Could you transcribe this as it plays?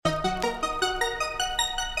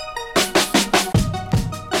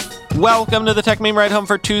Welcome to the Tech Meme Ride Home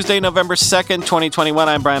for Tuesday, November 2nd, 2021.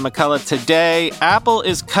 I'm Brian McCullough. Today, Apple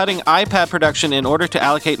is cutting iPad production in order to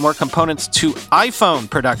allocate more components to iPhone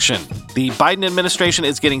production. The Biden administration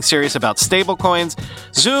is getting serious about stablecoins.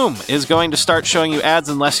 Zoom is going to start showing you ads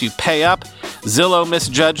unless you pay up. Zillow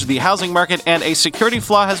misjudged the housing market, and a security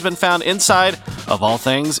flaw has been found inside, of all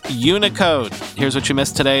things, Unicode. Here's what you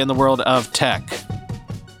missed today in the world of tech.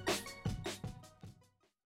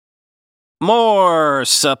 More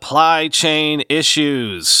supply chain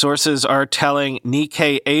issues. Sources are telling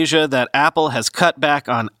Nikkei Asia that Apple has cut back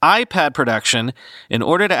on iPad production in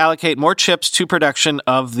order to allocate more chips to production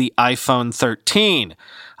of the iPhone 13.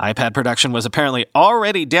 iPad production was apparently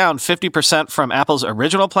already down 50% from Apple's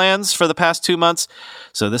original plans for the past 2 months,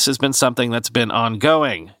 so this has been something that's been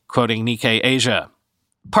ongoing, quoting Nikkei Asia.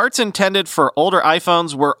 Parts intended for older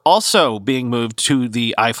iPhones were also being moved to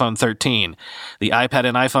the iPhone 13. The iPad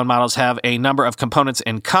and iPhone models have a number of components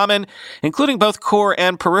in common, including both core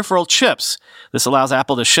and peripheral chips. This allows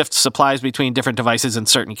Apple to shift supplies between different devices in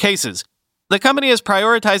certain cases. The company is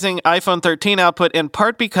prioritizing iPhone 13 output in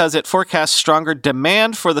part because it forecasts stronger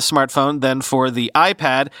demand for the smartphone than for the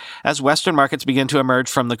iPad as Western markets begin to emerge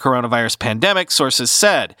from the coronavirus pandemic, sources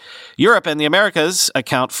said. Europe and the Americas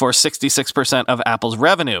account for 66% of Apple's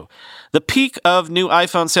revenue. The peak of new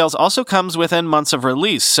iPhone sales also comes within months of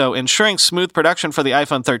release, so ensuring smooth production for the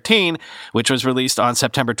iPhone 13, which was released on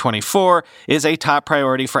September 24, is a top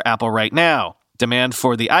priority for Apple right now. Demand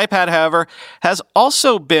for the iPad, however, has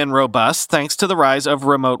also been robust thanks to the rise of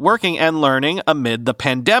remote working and learning amid the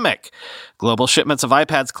pandemic. Global shipments of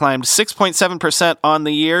iPads climbed 6.7% on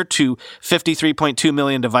the year to 53.2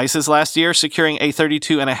 million devices last year, securing a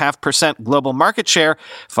 32.5% global market share,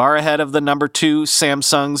 far ahead of the number 2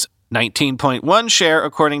 Samsung's 19.1 share,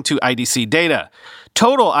 according to IDC data.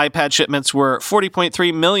 Total iPad shipments were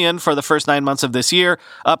 40.3 million for the first 9 months of this year,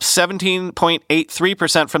 up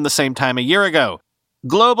 17.83% from the same time a year ago.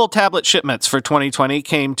 Global tablet shipments for 2020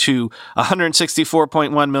 came to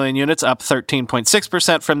 164.1 million units, up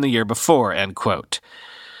 13.6% from the year before, end quote.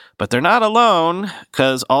 But they're not alone,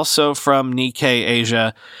 because also from Nikkei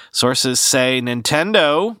Asia, sources say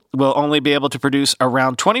Nintendo will only be able to produce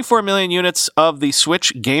around 24 million units of the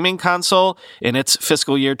Switch gaming console in its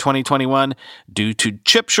fiscal year 2021 due to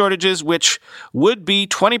chip shortages, which would be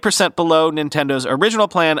 20% below Nintendo's original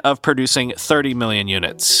plan of producing 30 million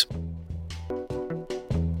units.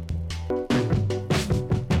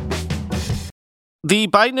 The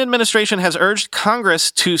Biden administration has urged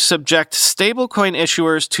Congress to subject stablecoin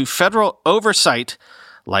issuers to federal oversight,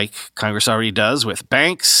 like Congress already does with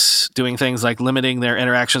banks, doing things like limiting their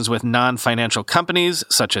interactions with non-financial companies,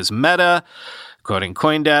 such as Meta, quoting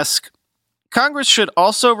CoinDesk. Congress should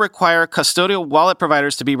also require custodial wallet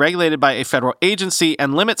providers to be regulated by a federal agency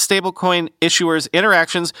and limit stablecoin issuers'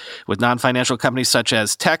 interactions with non-financial companies such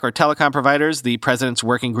as tech or telecom providers, the president's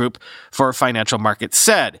working group for financial markets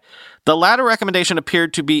said. The latter recommendation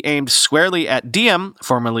appeared to be aimed squarely at Diem,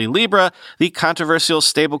 formerly Libra, the controversial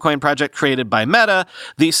stablecoin project created by Meta,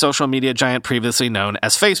 the social media giant previously known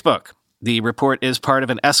as Facebook. The report is part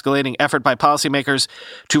of an escalating effort by policymakers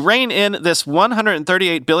to rein in this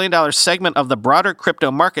 $138 billion segment of the broader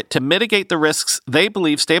crypto market to mitigate the risks they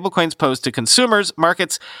believe stablecoins pose to consumers,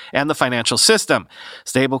 markets, and the financial system.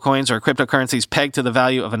 Stablecoins, or cryptocurrencies pegged to the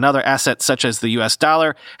value of another asset such as the US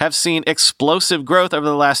dollar, have seen explosive growth over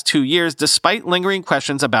the last 2 years despite lingering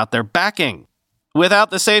questions about their backing.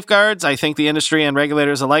 Without the safeguards, I think the industry and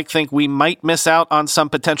regulators alike think we might miss out on some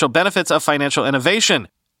potential benefits of financial innovation.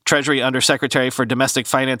 Treasury Undersecretary for Domestic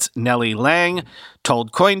Finance Nellie Liang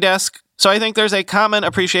told CoinDesk, so I think there's a common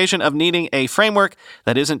appreciation of needing a framework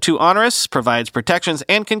that isn't too onerous, provides protections,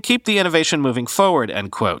 and can keep the innovation moving forward,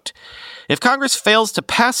 end quote. If Congress fails to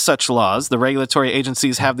pass such laws, the regulatory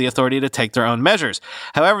agencies have the authority to take their own measures.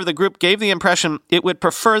 However, the group gave the impression it would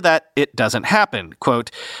prefer that it doesn't happen.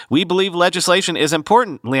 Quote, "We believe legislation is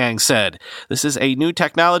important," Liang said. "This is a new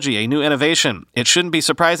technology, a new innovation. It shouldn't be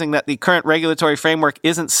surprising that the current regulatory framework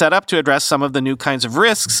isn't set up to address some of the new kinds of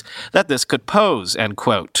risks that this could pose," end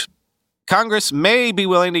quote. Congress may be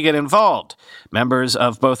willing to get involved. Members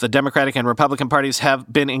of both the Democratic and Republican parties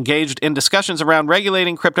have been engaged in discussions around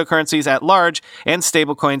regulating cryptocurrencies at large and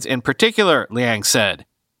stablecoins in particular, Liang said.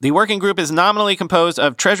 The working group is nominally composed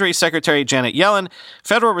of Treasury Secretary Janet Yellen,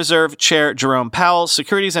 Federal Reserve Chair Jerome Powell,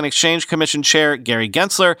 Securities and Exchange Commission Chair Gary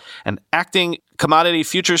Gensler, and Acting Commodity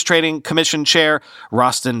Futures Trading Commission Chair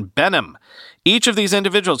Rostin Behnam. Each of these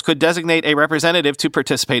individuals could designate a representative to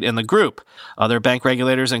participate in the group. Other bank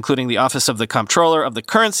regulators, including the Office of the Comptroller of the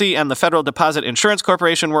Currency and the Federal Deposit Insurance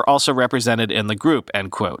Corporation, were also represented in the group,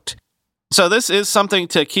 end quote. So this is something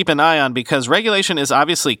to keep an eye on because regulation is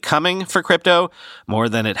obviously coming for crypto more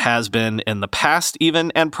than it has been in the past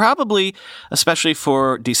even, and probably especially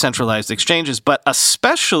for decentralized exchanges, but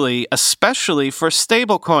especially for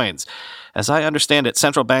stablecoins. As I understand it,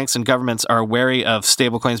 central banks and governments are wary of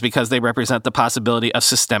stablecoins because they represent the possibility of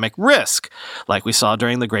systemic risk, like we saw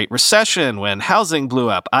during the Great Recession when housing blew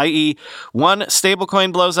up, i.e., one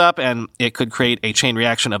stablecoin blows up and it could create a chain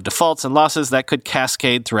reaction of defaults and losses that could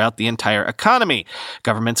cascade throughout the entire economy.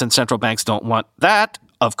 Governments and central banks don't want that,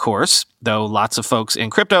 of course, though lots of folks in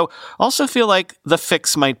crypto also feel like the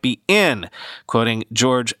fix might be in. Quoting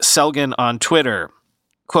George Selgin on Twitter.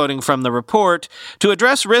 Quoting from the report, to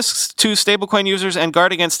address risks to stablecoin users and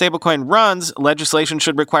guard against stablecoin runs, legislation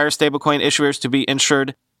should require stablecoin issuers to be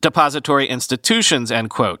insured depository institutions, end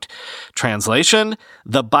quote. Translation,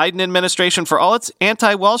 the Biden administration, for all its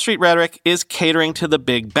anti-Wall Street rhetoric, is catering to the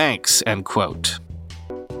big banks, end quote.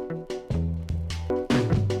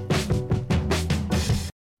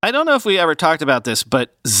 I don't know if we ever talked about this,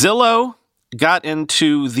 but Zillow got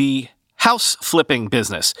into the house flipping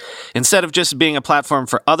business. Instead of just being a platform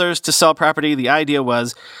for others to sell property, the idea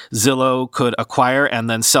was Zillow could acquire and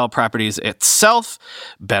then sell properties itself.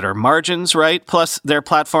 Better margins, right? Plus, their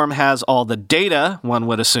platform has all the data, one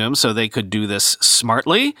would assume, so they could do this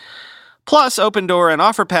smartly. Plus, Opendoor and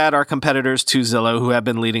OfferPad are competitors to Zillow who have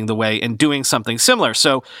been leading the way in doing something similar.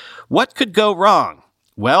 So, what could go wrong?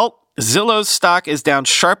 Well, Zillow's stock is down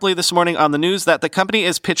sharply this morning on the news that the company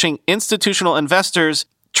is pitching institutional investors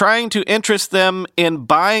trying to interest them in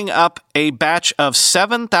buying up a batch of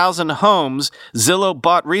 7,000 homes Zillow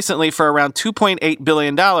bought recently for around $2.8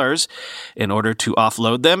 billion in order to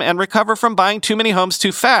offload them and recover from buying too many homes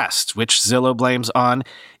too fast, which Zillow blames on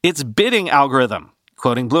its bidding algorithm,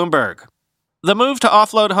 quoting Bloomberg. The move to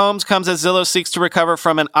offload homes comes as Zillow seeks to recover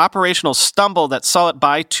from an operational stumble that saw it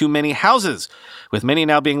buy too many houses, with many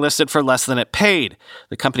now being listed for less than it paid.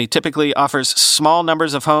 The company typically offers small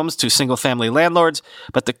numbers of homes to single-family landlords,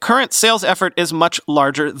 but the current sales effort is much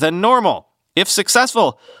larger than normal. If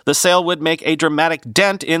successful, the sale would make a dramatic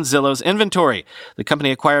dent in Zillow's inventory. The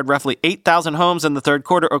company acquired roughly 8,000 homes in the third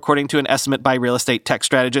quarter, according to an estimate by real estate tech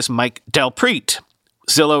strategist Mike Delpreet.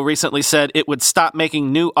 Zillow recently said it would stop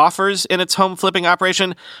making new offers in its home flipping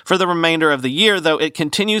operation for the remainder of the year, though it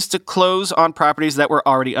continues to close on properties that were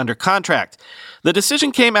already under contract. The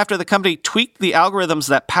decision came after the company tweaked the algorithms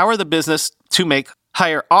that power the business to make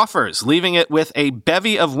higher offers, leaving it with a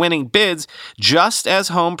bevy of winning bids just as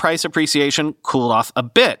home price appreciation cooled off a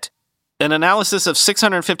bit. An analysis of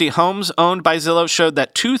 650 homes owned by Zillow showed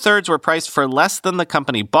that 2/3 were priced for less than the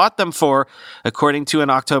company bought them for, according to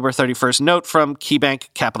an October 31st note from KeyBank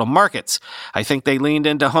Capital Markets. I think they leaned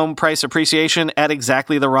into home price appreciation at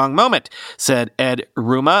exactly the wrong moment, said Ed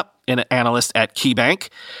Ruma, an analyst at KeyBank.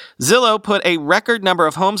 Zillow put a record number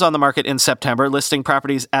of homes on the market in September, listing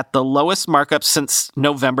properties at the lowest markup since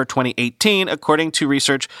November 2018, according to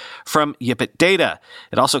research from Yipit Data.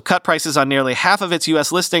 It also cut prices on nearly half of its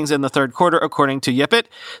U.S. listings in the third quarter, according to Yipit,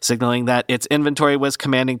 signaling that its inventory was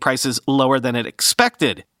commanding prices lower than it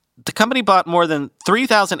expected. The company bought more than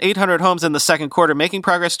 3,800 homes in the second quarter, making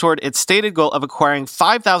progress toward its stated goal of acquiring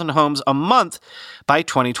 5,000 homes a month by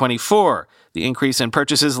 2024. The increase in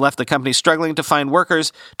purchases left the company struggling to find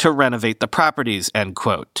workers to renovate the properties, end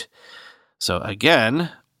quote. So again,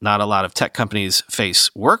 not a lot of tech companies face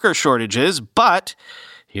worker shortages, but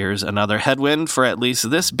here's another headwind for at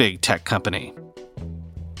least this big tech company.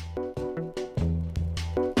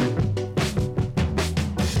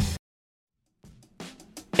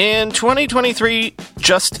 In 2023,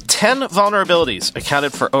 just 10 vulnerabilities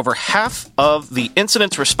accounted for over half of the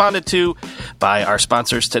incidents responded to by our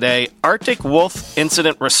sponsors today, Arctic Wolf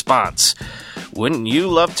Incident Response. Wouldn't you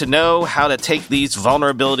love to know how to take these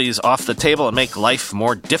vulnerabilities off the table and make life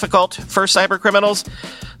more difficult for cybercriminals?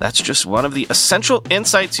 That's just one of the essential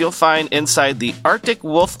insights you'll find inside the Arctic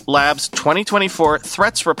Wolf Labs 2024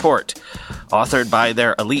 Threats Report, authored by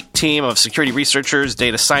their elite team of security researchers,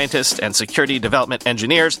 data scientists, and security development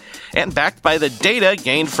engineers, and backed by the data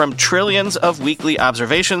gained from trillions of weekly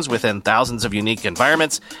observations within thousands of unique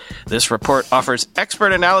environments. This report offers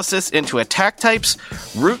expert analysis into attack types,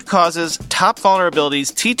 root causes, top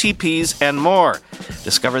vulnerabilities, TTPs, and more.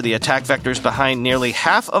 Discover the attack vectors behind nearly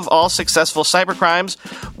half of all successful cybercrimes,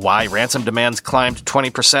 why ransom demands climbed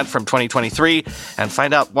 20% from 2023, and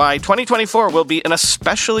find out why 2024 will be an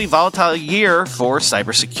especially volatile year for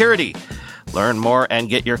cybersecurity. Learn more and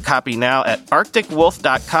get your copy now at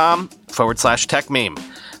arcticwolf.com/techmeme.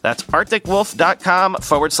 That's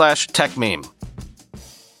arcticwolf.com/techmeme.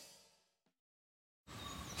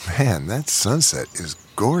 Man, that sunset is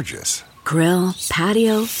gorgeous. Grill,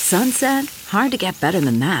 patio, sunset. Hard to get better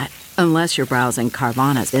than that. Unless you're browsing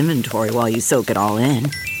Carvana's inventory while you soak it all in.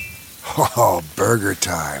 Oh, burger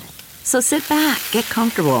time. So sit back, get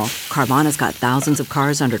comfortable. Carvana's got thousands of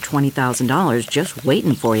cars under $20,000 just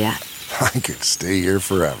waiting for you. I could stay here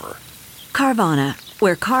forever. Carvana,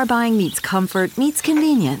 where car buying meets comfort meets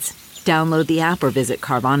convenience. Download the app or visit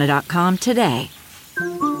Carvana.com today.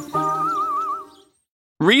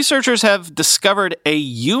 Researchers have discovered a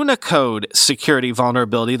Unicode security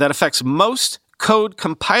vulnerability that affects most code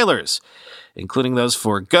compilers, including those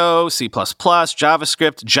for Go, C++,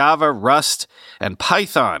 JavaScript, Java, Rust, and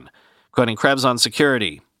Python, quoting Krebs on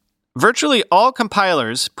security. Virtually all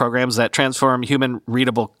compilers, programs that transform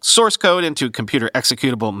human-readable source code into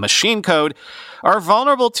computer-executable machine code, are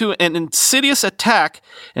vulnerable to an insidious attack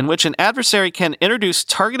in which an adversary can introduce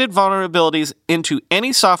targeted vulnerabilities into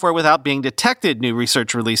any software without being detected, new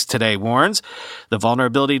research released today warns. The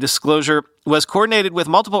vulnerability disclosure was coordinated with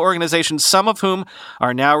multiple organizations, some of whom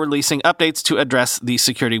are now releasing updates to address the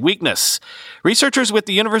security weakness. Researchers with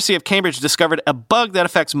the University of Cambridge discovered a bug that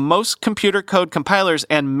affects most computer code compilers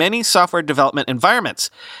and many software development environments.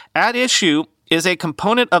 At issue is a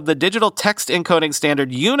component of the digital text encoding standard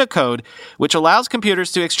Unicode, which allows computers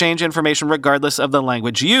to exchange information regardless of the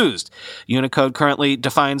language used. Unicode currently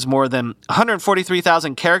defines more than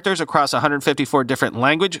 143,000 characters across 154 different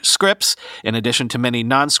language scripts, in addition to many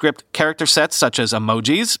non-script character sets such as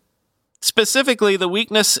emojis. Specifically, the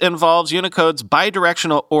weakness involves Unicode's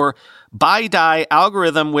bidirectional or BiDi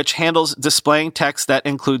algorithm, which handles displaying text that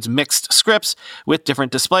includes mixed scripts with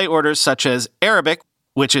different display orders, such as Arabic,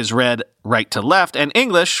 which is read right to left, and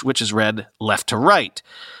English, which is read left to right.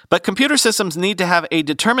 But computer systems need to have a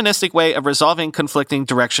deterministic way of resolving conflicting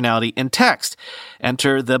directionality in text.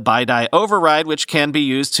 Enter the BiDi override, which can be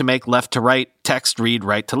used to make left to right text read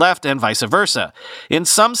right to left, and vice versa. In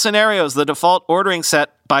some scenarios, the default ordering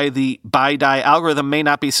set by the BiDi algorithm may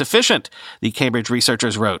not be sufficient, the Cambridge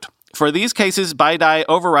researchers wrote. For these cases, BiDi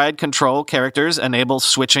override control characters enable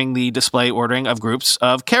switching the display ordering of groups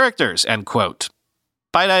of characters, end quote.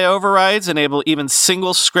 BiDi overrides enable even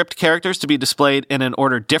single script characters to be displayed in an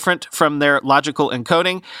order different from their logical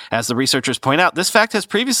encoding. As the researchers point out, this fact has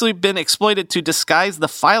previously been exploited to disguise the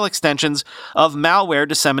file extensions of malware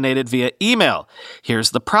disseminated via email.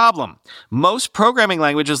 Here's the problem. Most programming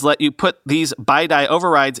languages let you put these BiDi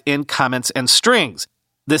overrides in comments and strings.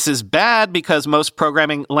 This is bad because most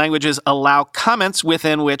programming languages allow comments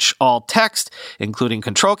within which all text, including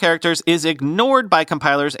control characters, is ignored by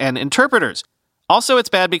compilers and interpreters. Also, it's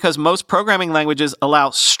bad because most programming languages allow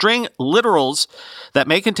string literals that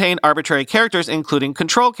may contain arbitrary characters, including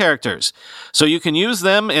control characters. So you can use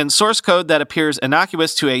them in source code that appears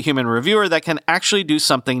innocuous to a human reviewer that can actually do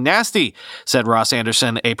something nasty, said Ross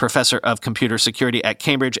Anderson, a professor of computer security at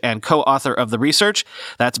Cambridge and co-author of the research.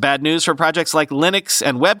 That's bad news for projects like Linux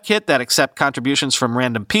and WebKit that accept contributions from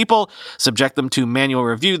random people, subject them to manual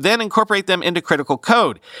review, then incorporate them into critical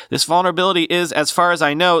code. This vulnerability is, as far as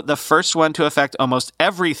I know, the first one to affect almost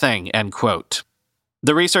everything, end quote.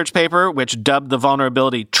 The research paper, which dubbed the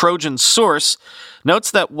vulnerability Trojan Source,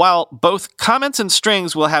 notes that while both comments and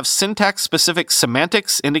strings will have syntax-specific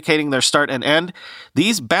semantics indicating their start and end,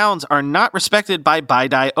 these bounds are not respected by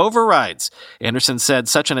BiDi overrides. Anderson said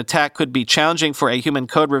such an attack could be challenging for a human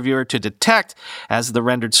code reviewer to detect, as the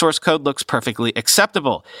rendered source code looks perfectly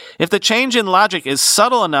acceptable. If the change in logic is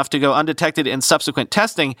subtle enough to go undetected in subsequent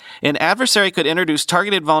testing, an adversary could introduce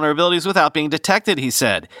targeted vulnerabilities without being detected, he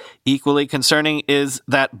said. Equally concerning is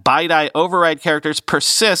that BiDi override characters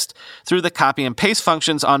persist through the copy and paste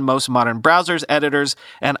functions on most modern browsers, editors,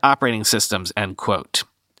 and operating systems, end quote.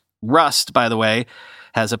 Rust, by the way,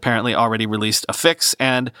 has apparently already released a fix,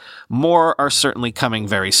 and more are certainly coming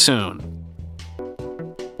very soon.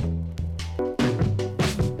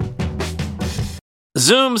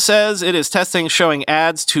 Zoom says it is testing showing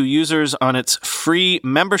ads to users on its free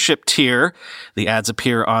membership tier. The ads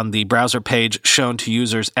appear on the browser page shown to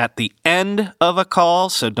users at the end of a call,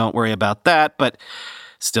 so don't worry about that, but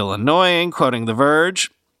still annoying, quoting The Verge.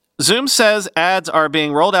 Zoom says ads are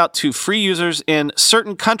being rolled out to free users in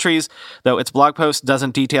certain countries, though its blog post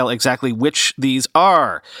doesn't detail exactly which these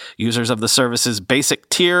are. Users of the service's basic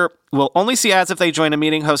tier will only see ads if they join a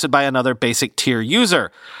meeting hosted by another basic tier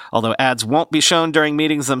user. Although ads won't be shown during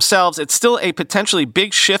meetings themselves, it's still a potentially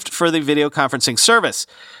big shift for the video conferencing service.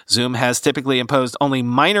 Zoom has typically imposed only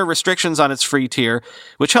minor restrictions on its free tier,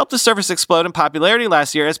 which helped the service explode in popularity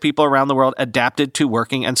last year as people around the world adapted to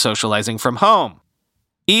working and socializing from home.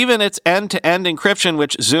 Even its end-to-end encryption,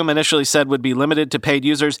 which Zoom initially said would be limited to paid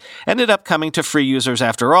users, ended up coming to free users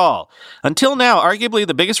after all. Until now, arguably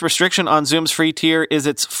the biggest restriction on Zoom's free tier is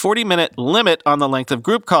its 40-minute limit on the length of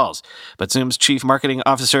group calls. But Zoom's chief marketing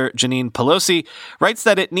officer, Janine Pelosi, writes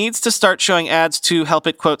that it needs to start showing ads to help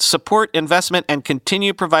it, quote, support investment and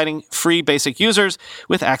continue providing free basic users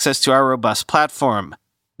with access to our robust platform.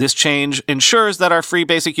 This change ensures that our free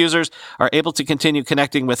basic users are able to continue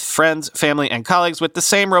connecting with friends, family, and colleagues with the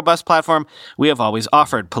same robust platform we have always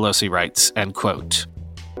offered, Pelosi writes, end quote.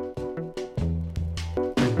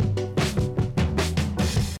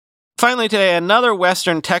 Finally today, another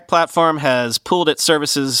Western tech platform has pulled its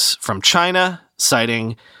services from China,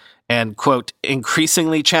 citing and, quote,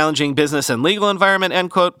 increasingly challenging business and legal environment, end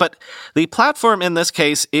quote. But the platform in this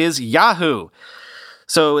case is Yahoo.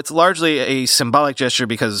 So it's largely a symbolic gesture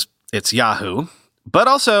because it's Yahoo. But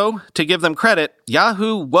also, to give them credit,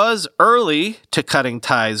 Yahoo was early to cutting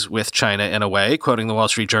ties with China in a way, quoting the Wall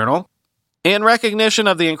Street Journal. In recognition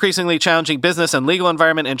of the increasingly challenging business and legal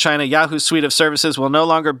environment in China, Yahoo's suite of services will no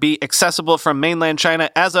longer be accessible from mainland China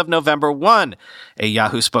as of November 1, a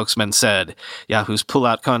Yahoo spokesman said. Yahoo's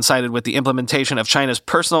pullout coincided with the implementation of China's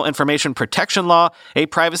Personal Information Protection Law, a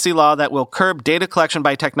privacy law that will curb data collection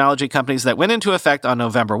by technology companies that went into effect on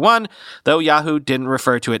November 1, though Yahoo didn't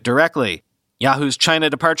refer to it directly. Yahoo's China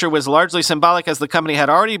departure was largely symbolic as the company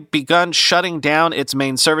had already begun shutting down its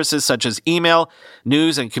main services such as email,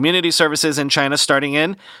 news, and community services in China starting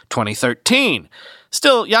in 2013.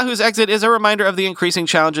 Still, Yahoo's exit is a reminder of the increasing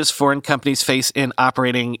challenges foreign companies face in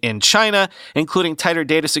operating in China, including tighter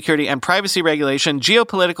data security and privacy regulation,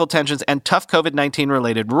 geopolitical tensions, and tough COVID-19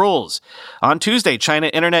 related rules. On Tuesday, China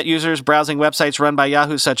internet users browsing websites run by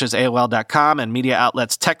Yahoo such as AOL.com and media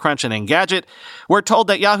outlets TechCrunch and Engadget were told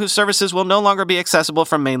that Yahoo services will no longer be accessible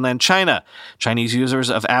from mainland China. Chinese users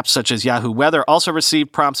of apps such as Yahoo Weather also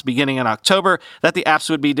received prompts beginning in October that the apps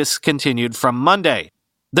would be discontinued from Monday.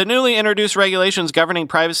 The newly introduced regulations governing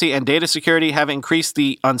privacy and data security have increased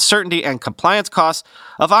the uncertainty and compliance costs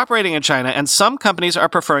of operating in China, and some companies are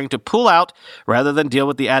preferring to pull out rather than deal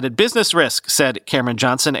with the added business risk, said Cameron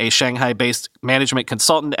Johnson, a Shanghai-based management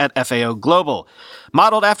consultant at FAO Global.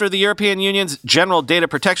 Modeled after the European Union's General Data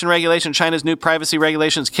Protection Regulation, China's new privacy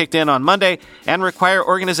regulations kicked in on Monday and require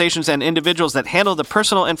organizations and individuals that handle the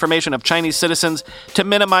personal information of Chinese citizens to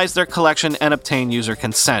minimize their collection and obtain user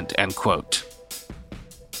consent, end quote.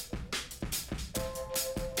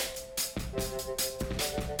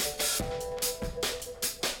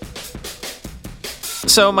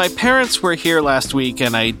 So my parents were here last week,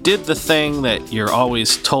 and I did the thing that you're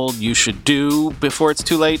always told you should do before it's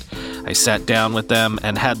too late. I sat down with them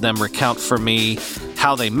and had them recount for me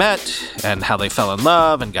how they met and how they fell in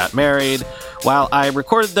love and got married, while I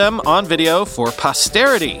recorded them on video for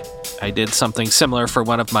posterity. I did something similar for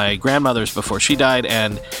one of my grandmothers before she died,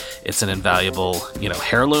 and it's an invaluable,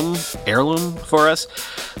 heirloom for us.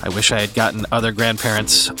 I wish I had gotten other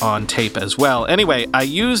grandparents on tape as well. Anyway, I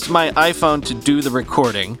used my iPhone to do the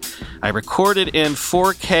recording. I recorded in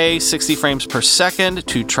 4K 60 frames per second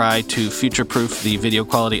to try to future-proof the video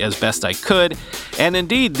quality as best I could. And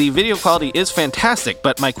indeed, the video quality is fantastic,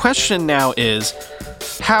 but my question now is,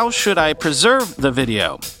 how should I preserve the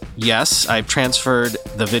video? Yes, I've transferred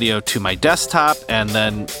the video to my desktop and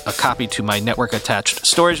then a copy to my network-attached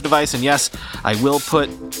storage device. And yes, I will put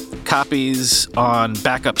copies on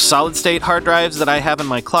backup solid-state hard drives that I have in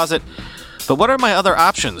my closet. But what are my other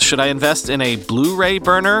options? Should I invest in a Blu-ray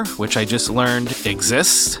burner, which I just learned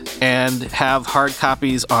exists, and have hard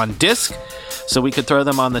copies on disk so we could throw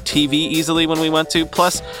them on the TV easily when we want to?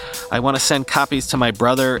 Plus, I want to send copies to my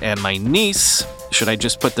brother and my niece. Should I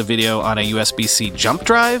just put the video on a USB-C jump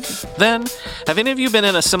drive then? Have any of you been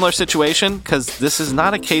in a similar situation? Because this is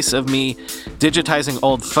not a case of me digitizing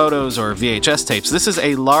old photos or VHS tapes. This is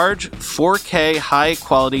a large 4K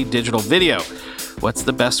high-quality digital video. What's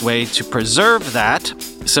the best way to preserve that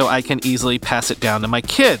so I can easily pass it down to my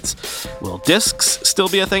kids? Will discs still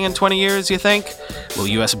be a thing in 20 years, you think? Will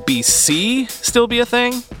USB-C still be a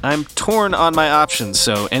thing? I'm torn on my options,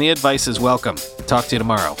 so any advice is welcome. Talk to you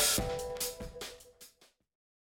tomorrow.